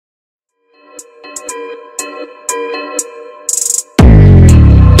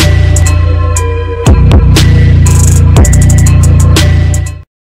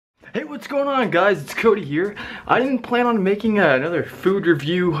on, guys? It's Cody here. I didn't plan on making another food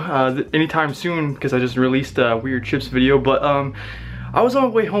review anytime soon because I just released a weird chips video, but I was on my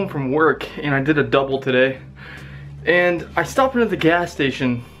way home from work and I did a double today, and I stopped into the gas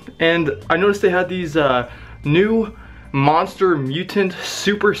station and I noticed they had these new Monster Mutant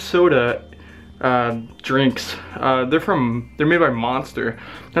Super Soda drinks. They're made by Monster.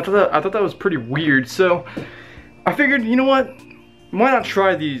 I thought that was pretty weird, so I figured, you know what, why not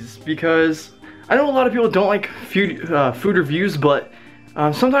try these? Because I know a lot of people don't like food reviews, but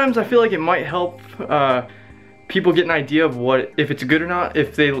sometimes I feel like it might help people get an idea of if it's good or not,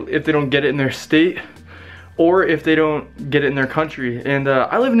 if they don't get it in their state, or if they don't get it in their country. And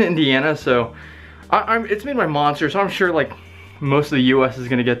I live in Indiana, so it's made by Monster, so I'm sure like most of the US is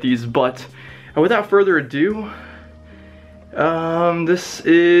gonna get these. But without further ado, this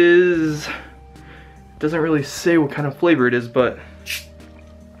doesn't really say what kind of flavor it is, but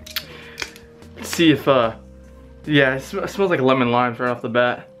let's see if yeah, it smells like lemon limes right off the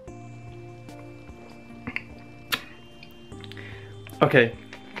bat. Okay,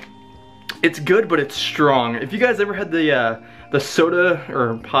 it's good, but it's strong. If you guys ever had the soda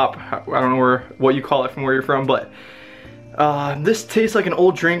or pop, I don't know what you call it from where you're from, but this tastes like an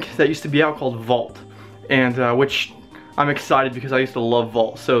old drink that used to be out called Vault, and which I'm excited because I used to love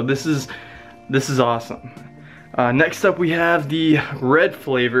Vault. So this is awesome. Next up we have the red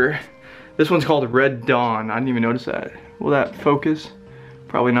flavor. This one's called Red Dawn. I didn't even notice that. Will that focus?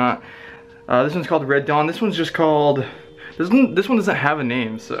 Probably not. This one's called Red Dawn. This one's just called, this one doesn't have a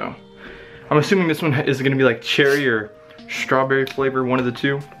name, so I'm assuming this one is gonna be like cherry or strawberry flavor, one of the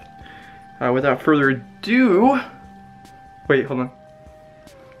two. Without further ado, wait, hold on.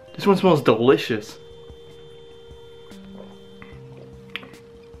 This one smells delicious.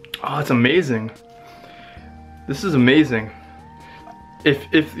 Oh, it's amazing. This is amazing.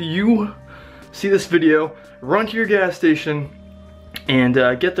 If you see this video, run to your gas station and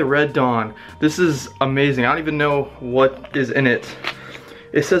get the Red Dawn. This is amazing. I don't even know what is in it.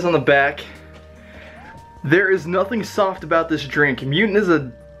 It says on the back, "There is nothing soft about this drink. Mutant is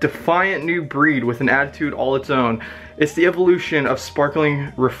a defiant new breed with an attitude all its own. It's the evolution of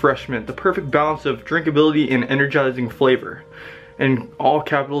sparkling refreshment, the perfect balance of drinkability and energizing flavor. In all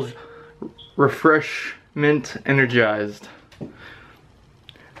capitals, refreshment energized."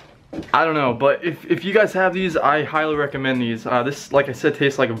 I don't know, but if you guys have these, I highly recommend these. This, like I said,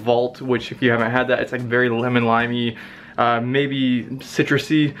 tastes like Vault, which if you haven't had that, it's like very lemon limey, maybe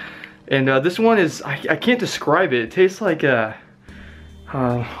citrusy. And this one is, I can't describe it. It tastes like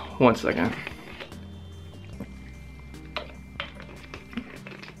one second.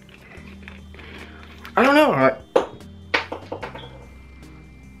 I don't know.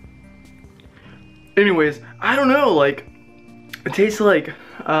 Anyways, I don't know, like, it tastes like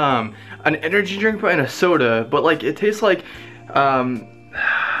an energy drink but in a soda, but like it tastes like I'm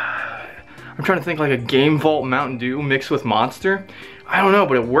trying to think, like a Game Vault Mountain Dew mixed with Monster. I don't know,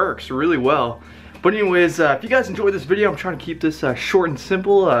 but it works really well. But anyways, if you guys enjoyed this video, I'm trying to keep this short and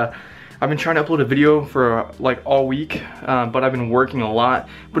simple. I've been trying to upload a video for like all week, but I've been working a lot.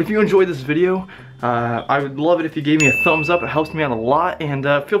 But if you enjoyed this video, I would love it if you gave me a thumbs up. It helps me out a lot, and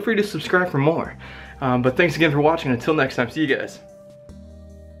feel free to subscribe for more. But thanks again for watching. Until next time, see you guys.